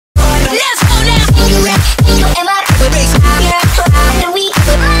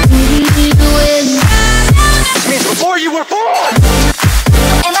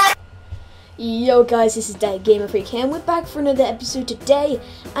guys, this is datgamerfreak here, and we're back for another episode today.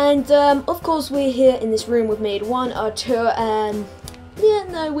 And of course we're here in this room. We've made one or two, and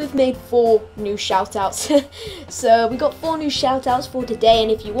we've made 4 new shoutouts. So we got 4 new shoutouts for today,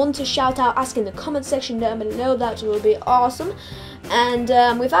 and if you want to shout out, ask in the comment section down below. That will be awesome.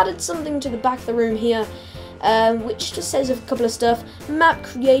 And we've added something to the back of the room here, which just says a couple of stuff. Map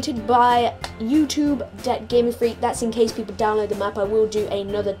created by YouTube datgamerfreak. That's in case people download the map. I will do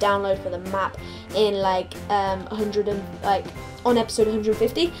another download for the map in like on episode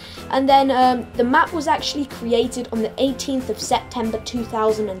 150. And then the map was actually created on the 18th of September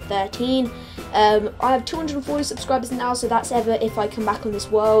 2013. I have 240 subscribers now, so that's ever if I come back on this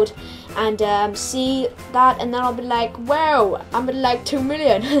world and see that, and then I'll be like, wow, I'm at like 2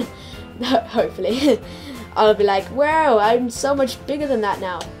 million. Hopefully. I'll be like, wow, I'm so much bigger than that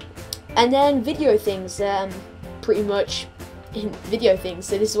now. And then video things, pretty much in video things.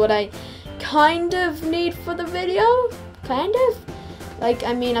 So this is what I kind of need for the video, kind of. Like,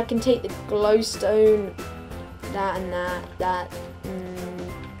 I mean, I can take the glowstone, that and that.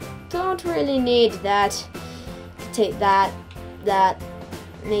 Don't really need that. Take that,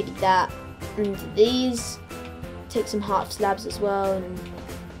 maybe that, and these. Take some heart slabs as well, and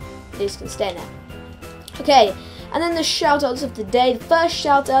these can stay there. Okay, and then the shoutouts of the day. The first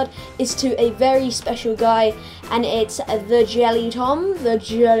shoutout is to a very special guy, and it's TheJellyTom,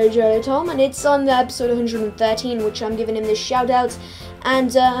 TheJellyTom, and it's on the episode 113, which I'm giving him this shoutout.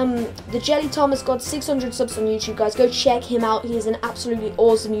 And TheJellyTom has got 600 subs on YouTube, guys. Go check him out. He's an absolutely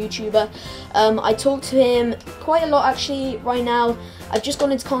awesome YouTuber. I talk to him quite a lot actually right now. I've just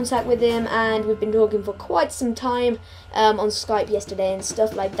gone into contact with him, and we've been talking for quite some time on Skype yesterday and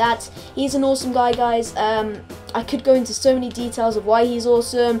stuff like that. He's an awesome guy, guys. I could go into so many details of why he's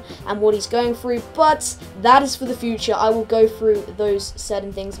awesome and what he's going through, but that is for the future. I will go through those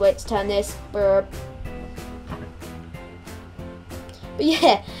certain things. Wait to turn this. But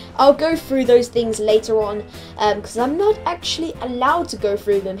yeah, I'll go through those things later on, because I'm not actually allowed to go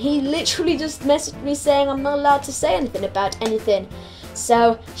through them. He literally just messaged me saying I'm not allowed to say anything about anything.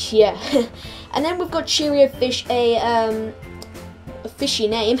 So yeah. And then we've got Cheerio Fish, a fishy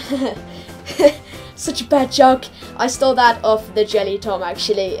name. Such a bad joke. I stole that off TheJellyTom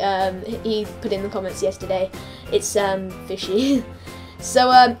actually. He put in the comments yesterday. It's fishy.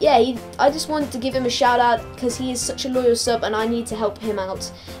 So yeah, I just wanted to give him a shout out because he is such a loyal sub, and I need to help him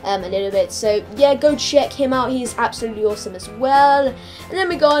out a little bit. So yeah, go check him out. He's absolutely awesome as well. And then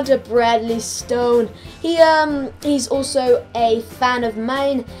we go on to Bradley Stone. He's also a fan of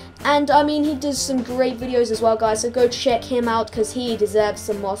mine, and I mean, he does some great videos as well, guys. So go check him out because he deserves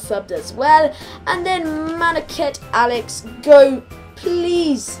some more subs as well. And then Maniket Alex,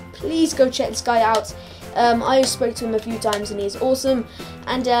 please go check this guy out. I spoke to him a few times and he's awesome,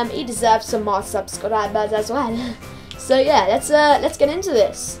 and he deserves some more subscribers as well. So yeah, let's get into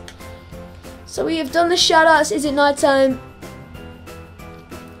this. So we have done the shoutouts. Is it night time?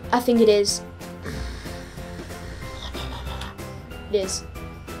 I think it is. It is.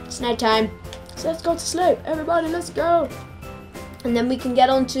 It's night time. So let's go to sleep, everybody. Let's go. And then we can get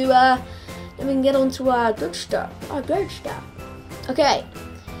on to our good stuff. Our good stuff. Okay.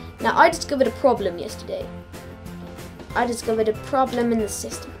 Now, I discovered a problem yesterday. I discovered a problem in the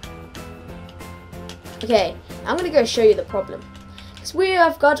system. Okay, I'm going to go show you the problem. Because we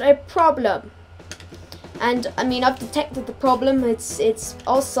have got a problem. And, I mean, I've detected the problem. It's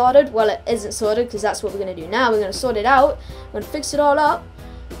all sorted. Well, it isn't sorted, because that's what we're going to do now. We're going to sort it out. We're going to fix it all up.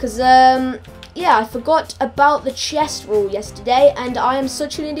 Because, yeah, I forgot about the chest rule yesterday, and I am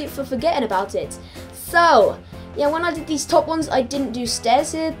such an idiot for forgetting about it. So, yeah, when I did these top ones, I didn't do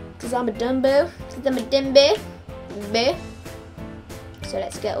stairs here, because I'm a dumbo. So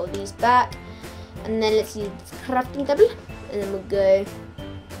let's get all these back. And then let's use the crafting table. And then we'll go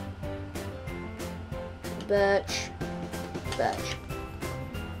birch.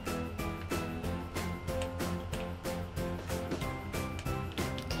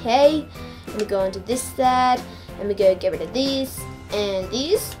 Okay, and we go on to this side, and we go get rid of these, and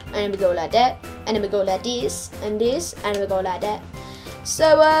these, and we go like that. And then we go like this, and this, and we go like that.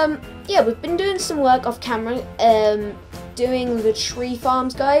 So, yeah, we've been doing some work off camera, doing the tree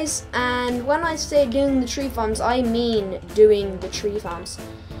farms, guys. And when I say doing the tree farms, I mean doing the tree farms.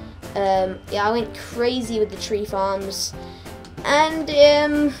 Yeah, I went crazy with the tree farms. And,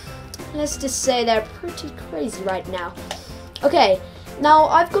 let's just say they're pretty crazy right now. Okay, now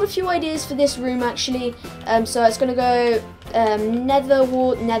I've got a few ideas for this room, actually. So it's going to go nether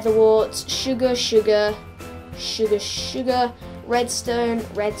wart, sugar, redstone,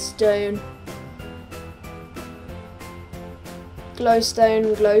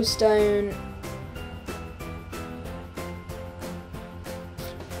 glowstone,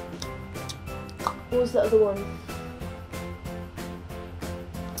 What was the other one?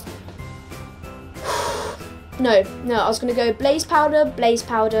 No, I was going to go blaze powder,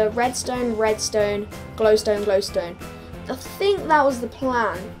 redstone, glowstone, glowstone. I think that was the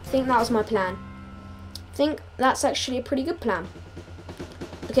plan. I think that was my plan. I think that's actually a pretty good plan.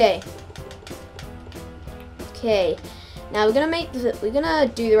 Okay. Okay. Now we're gonna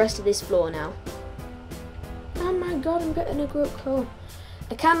do the rest of this floor now. Oh my god, I'm getting a group call.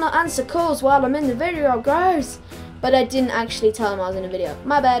 I cannot answer calls while I'm in the video, guys. But I didn't actually tell them I was in a video.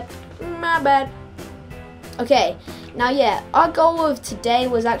 My bad. My bad. Okay. Now, yeah, our goal of today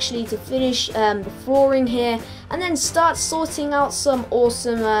was actually to finish the flooring here and then start sorting out some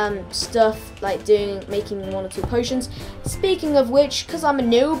awesome stuff, like making 1 or 2 potions. Speaking of which, because I'm a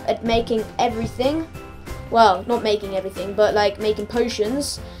noob at making everything, well, not making everything, but like making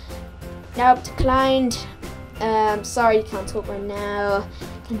potions. Now, declined. Sorry, you can't talk right now.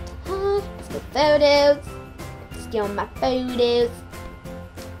 Can't talk. Let's go photos. Let's go on my photos.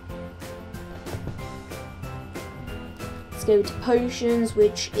 Let's go to potions,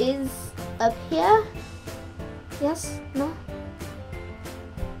 which is up here. Yes? No?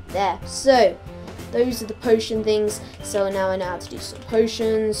 There. So, those are the potion things. So now I know how to do some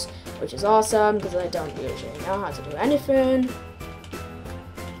potions, which is awesome because I don't usually know how to do anything.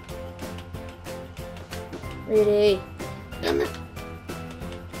 Really? Damn it.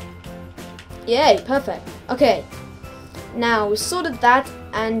 Yay, perfect. Okay. Now we sorted that,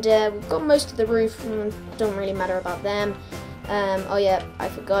 and we've got most of the roof. Don't really matter about them. Oh yeah, I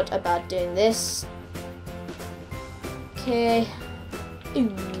forgot about doing this. Okay. Ooh.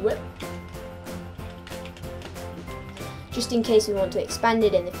 Just in case we want to expand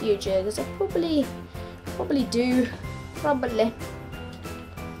it in the future, because I probably do. Probably.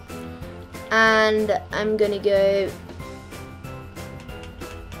 And I'm gonna go.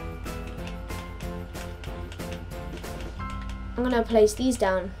 I'm gonna place these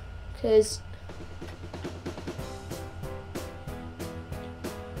down because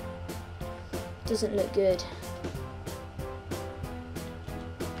it doesn't look good.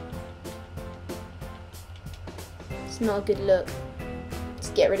 It's not a good look. Let's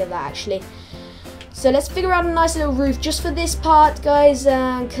get rid of that actually. So let's figure out a nice little roof just for this part, guys,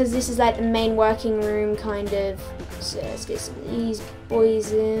 because this is like the main working room kind of. So let's get some of these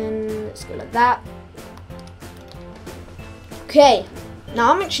boys in. Let's go like that. Okay,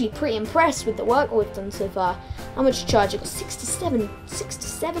 now I'm actually pretty impressed with the work we've done so far. How much charge? I've got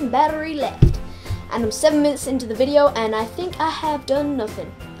 67 battery left. And I'm 7 minutes into the video, and I think I have done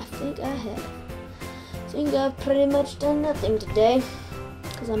nothing. I think I've pretty much done nothing today,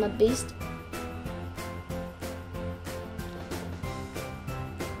 because I'm a beast.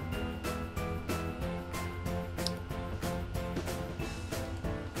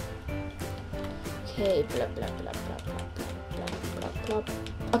 Okay, blah blah blah blah blah blah blah blah blah.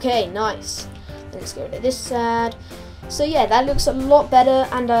 Okay, nice. Let's go to this side. So yeah, that looks a lot better,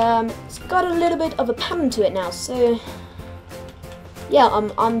 and it's got a little bit of a pattern to it now. So yeah,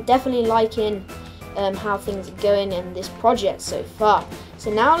 I'm definitely liking how things are going in this project so far.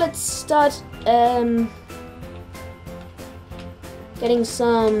 So now let's start getting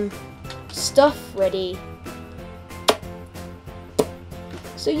some stuff ready.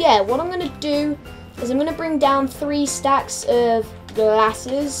 So yeah, what I'm gonna do is I'm gonna bring down 3 stacks of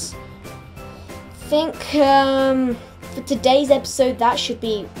glasses. I think for today's episode that should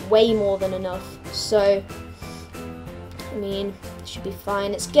be way more than enough. So I mean, it should be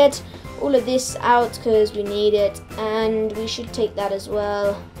fine. Let's get all of this out because we need it, and we should take that as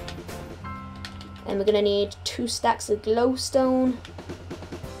well. And we're gonna need 2 stacks of glowstone,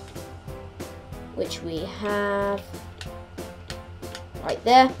 which we have right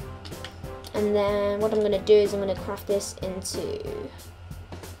there. And then what I'm going to do is I'm going to craft this into...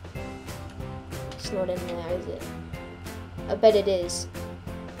 It's not in there, is it? I bet it is.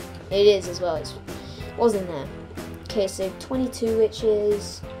 It is as well. It was in there. Okay, so 22, which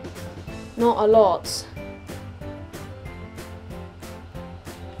is not a lot.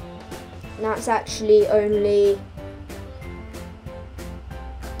 That's actually only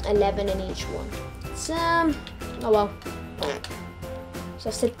 11 in each one. It's, oh well. So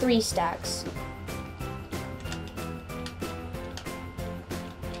I said 3 stacks.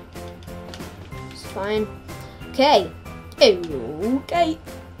 It's fine. Okay. Okay.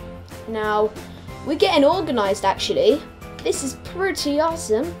 Now, we're getting organised actually. This is pretty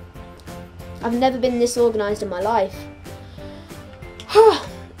awesome. I've never been this organised in my life.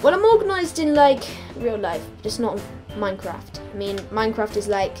 Well, I'm organised in like real life, just not Minecraft. I mean, Minecraft is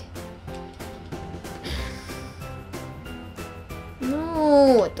like... No.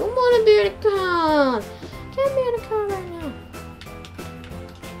 No, I don't want to be in a car. Can't be in a car right now.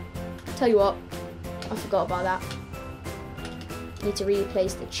 Tell you what, I forgot about that. Need to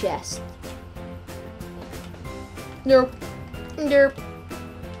replace the chest. Nope. Nope.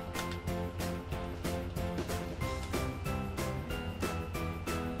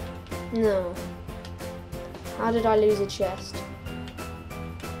 No. How did I lose a chest?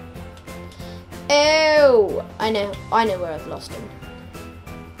 Oh, I know where I've lost him.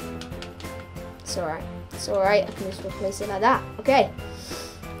 It's alright. It's alright. I can just replace it like that. Okay.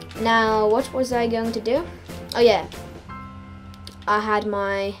 Now, what was I going to do? Oh yeah. I had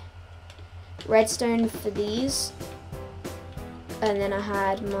my redstone for these. And then I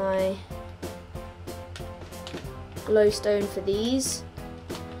had my glowstone for these.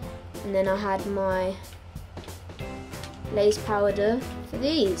 And then I had my blaze powder for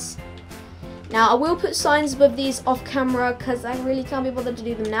these. Now I will put signs above these off camera because I really can't be bothered to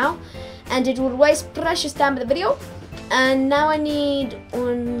do them now. And it would waste precious time of the video. And now I need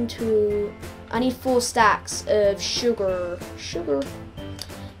 4 stacks of sugar.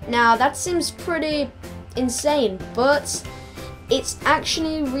 Now that seems pretty insane, but it's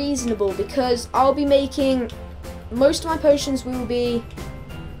actually reasonable because I'll be making most of my potions will be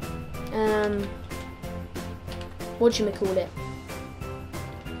whatchamacallit?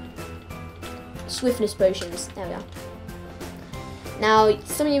 Swiftness potions. There we are. Now,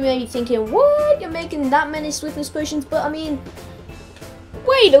 some of you may be thinking, what? You're making that many swiftness potions? But I mean,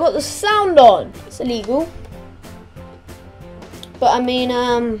 wait, I got the sound on. It's illegal. But I mean,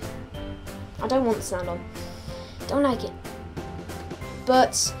 I don't want the sound on. Don't like it.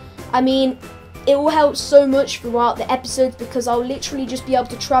 But I mean, it will help so much throughout the episodes because I'll literally just be able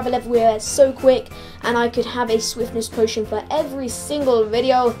to travel everywhere so quick, and I could have a swiftness potion for every single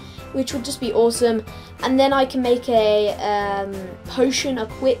video, which would just be awesome. And then I can make a potion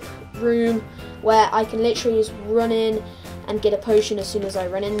equip room where I can literally just run in and get a potion as soon as I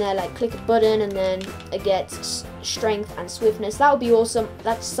run in there, like click a button and then I get strength and swiftness. That would be awesome.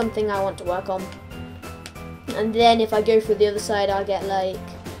 That's something I want to work on. And then if I go through the other side, I'll get like,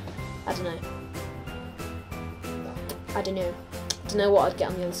 I don't know what I'd get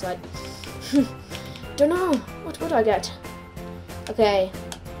on the other side. Don't know. What would I get? Okay.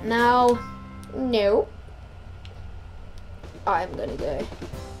 Now, no. I'm gonna go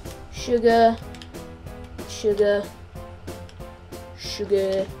sugar,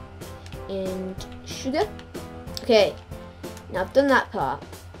 and sugar. Okay. Now I've done that part.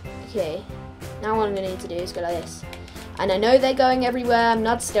 Okay. Now what I'm gonna need to do is go like this. And I know they're going everywhere. I'm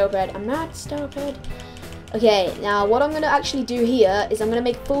not stupid. Okay, now what I'm going to actually do here is I'm going to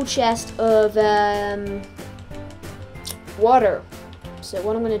make a full chest of water. So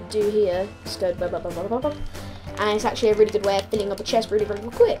what I'm going to do here is go and it's actually a really good way of filling up a chest really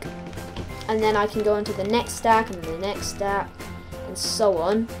quick. And then I can go into the next stack and the next stack and so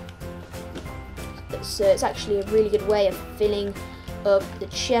on. So it's actually a really good way of filling up the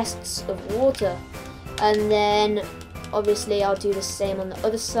chests of water. And then obviously I'll do the same on the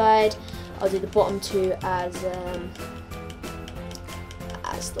other side. I'll do the bottom two as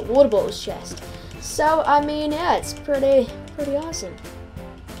the water bottles chest. So I mean, yeah, it's pretty awesome.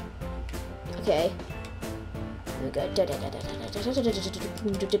 Okay, here we go.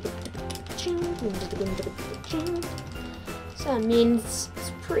 So I mean, it's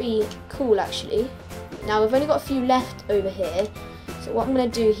pretty cool actually. Now we've only got a few left over here. So what I'm going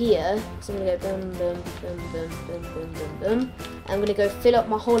to do here is I'm going to go boom, boom, boom, boom, boom, boom, boom, boom. I'm going to go fill up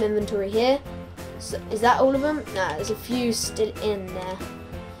my whole inventory here. So is that all of them? Nah, there's a few still in there.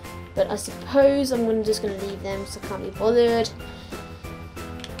 But I suppose I'm just going to leave them because I can't be bothered.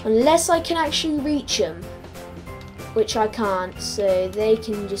 Unless I can actually reach them. Which I can't, so they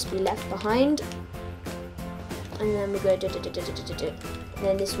can just be left behind. And then we go and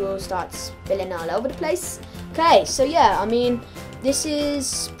then this will start spilling all over the place. Okay, so yeah, I mean, this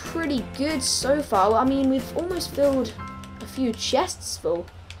is pretty good so far. I mean, we've almost filled a few chests full.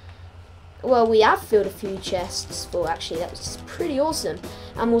 Well, we have filled a few chests full, actually. That was pretty awesome.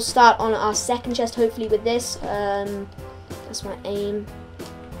 And we'll start on our second chest, hopefully, with this. That's my aim.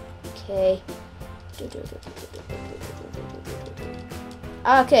 Okay.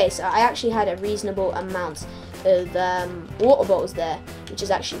 Okay, so I actually had a reasonable amount of water bottles there, which is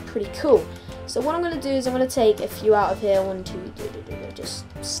actually pretty cool. So what I'm going to do is I'm going to take a few out of here. 1, 2, just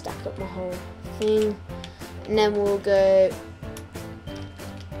stack up my whole thing. And then we'll go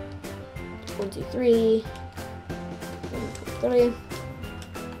 1, 2, 3. 1, 2, 3.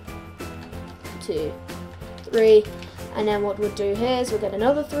 2, 3. And then what we'll do here is we'll get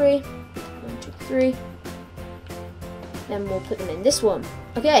another 3. 1, 2, 3. then we'll put them in this one.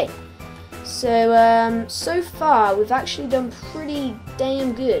 Okay, so so far we've actually done pretty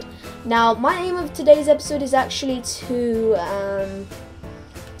damn good. Now my aim of today's episode is actually to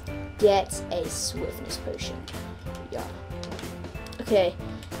get a swiftness potion. Yeah. Okay,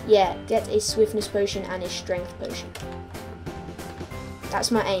 yeah, get a swiftness potion and a strength potion. That's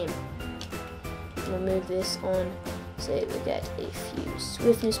my aim. We'll move this on so we'll get a few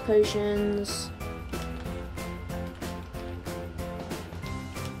swiftness potions.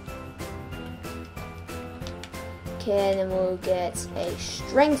 Okay, and then we'll get a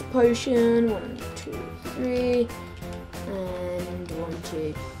strength potion. 1, 2, 3. And 1,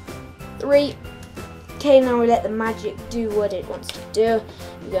 2, 3. Okay, now we let the magic do what it wants to do.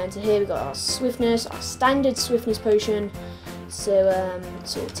 We go into here, we got our swiftness, our standard swiftness potion. So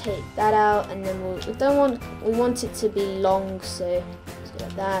we'll take that out, and then we want it to be long, so let's go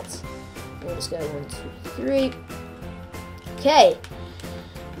like that. And we'll just go 1, 2, 3. Okay.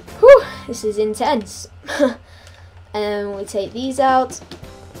 Whew, this is intense. And we take these out,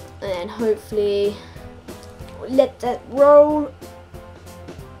 and hopefully we'll let that roll.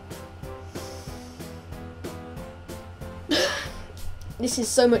 This is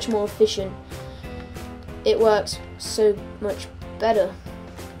so much more efficient. It works so much better.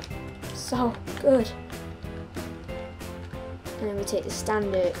 So good. And then we take the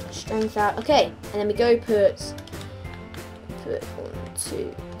standard strength out. Okay, and then we go put 1,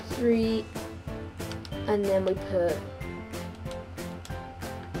 2, 3. And then we put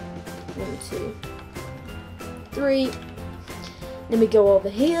 1, 2, 3. Then we go over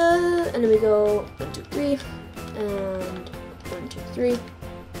here, and then we go 1, 2, 3, and 1, 2, 3.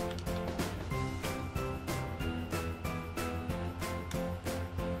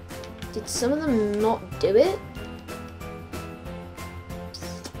 Did some of them not do it?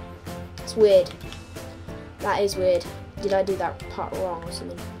 It's weird. That is weird. Did I do that part wrong or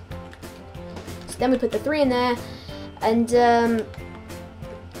something? Then we put the 3 in there, and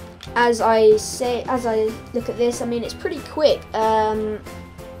as I look at this, I mean, it's pretty quick, and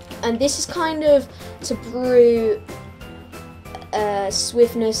this is kind of to brew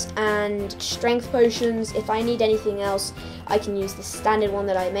swiftness and strength potions. If I need anything else, I can use the standard one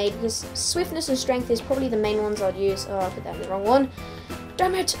that I made, because swiftness and strength is probably the main ones I'd use. Oh, I put that in the wrong one.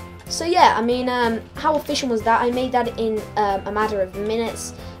 Damn it! So yeah, I mean, how efficient was that? I made that in a matter of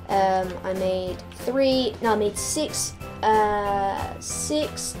minutes. I made 6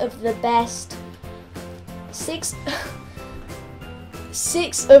 of the best 6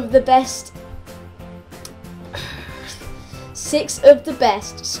 of the best 6 of the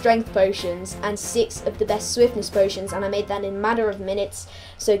best strength potions and 6 of the best swiftness potions, and I made that in a matter of minutes.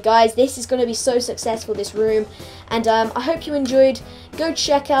 So guys, this is going to be so successful, this room, and I hope you enjoyed. Go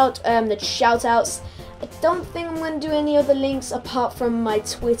check out the shoutouts. I don't think I'm going to do any other links apart from my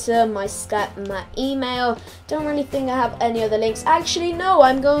Twitter, my Skype, and my email. Don't really think I have any other links. Actually, no,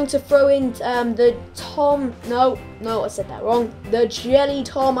 I'm going to throw in the Tom. No, I said that wrong. The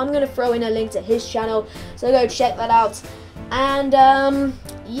TheJellyTom. I'm going to throw in a link to his channel, so go check that out. And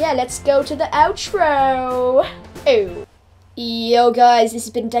yeah, let's go to the outro. Oh. Yo guys, this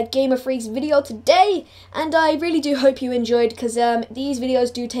has been datgamerfreak's video today, and I really do hope you enjoyed, because these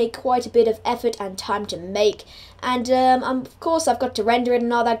videos do take quite a bit of effort and time to make, and of course I've got to render it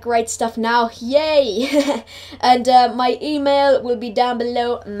and all that great stuff now, yay! And my email will be down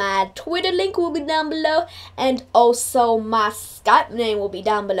below, my Twitter link will be down below, and also my Skype name will be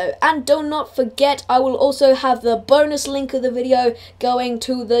down below. And do not forget, I will also have the bonus link of the video going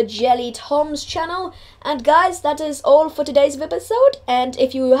to the TheJellyTom's channel. And guys, that is all for today's episode, and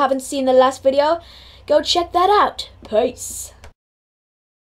if you haven't seen the last video, go check that out. Peace.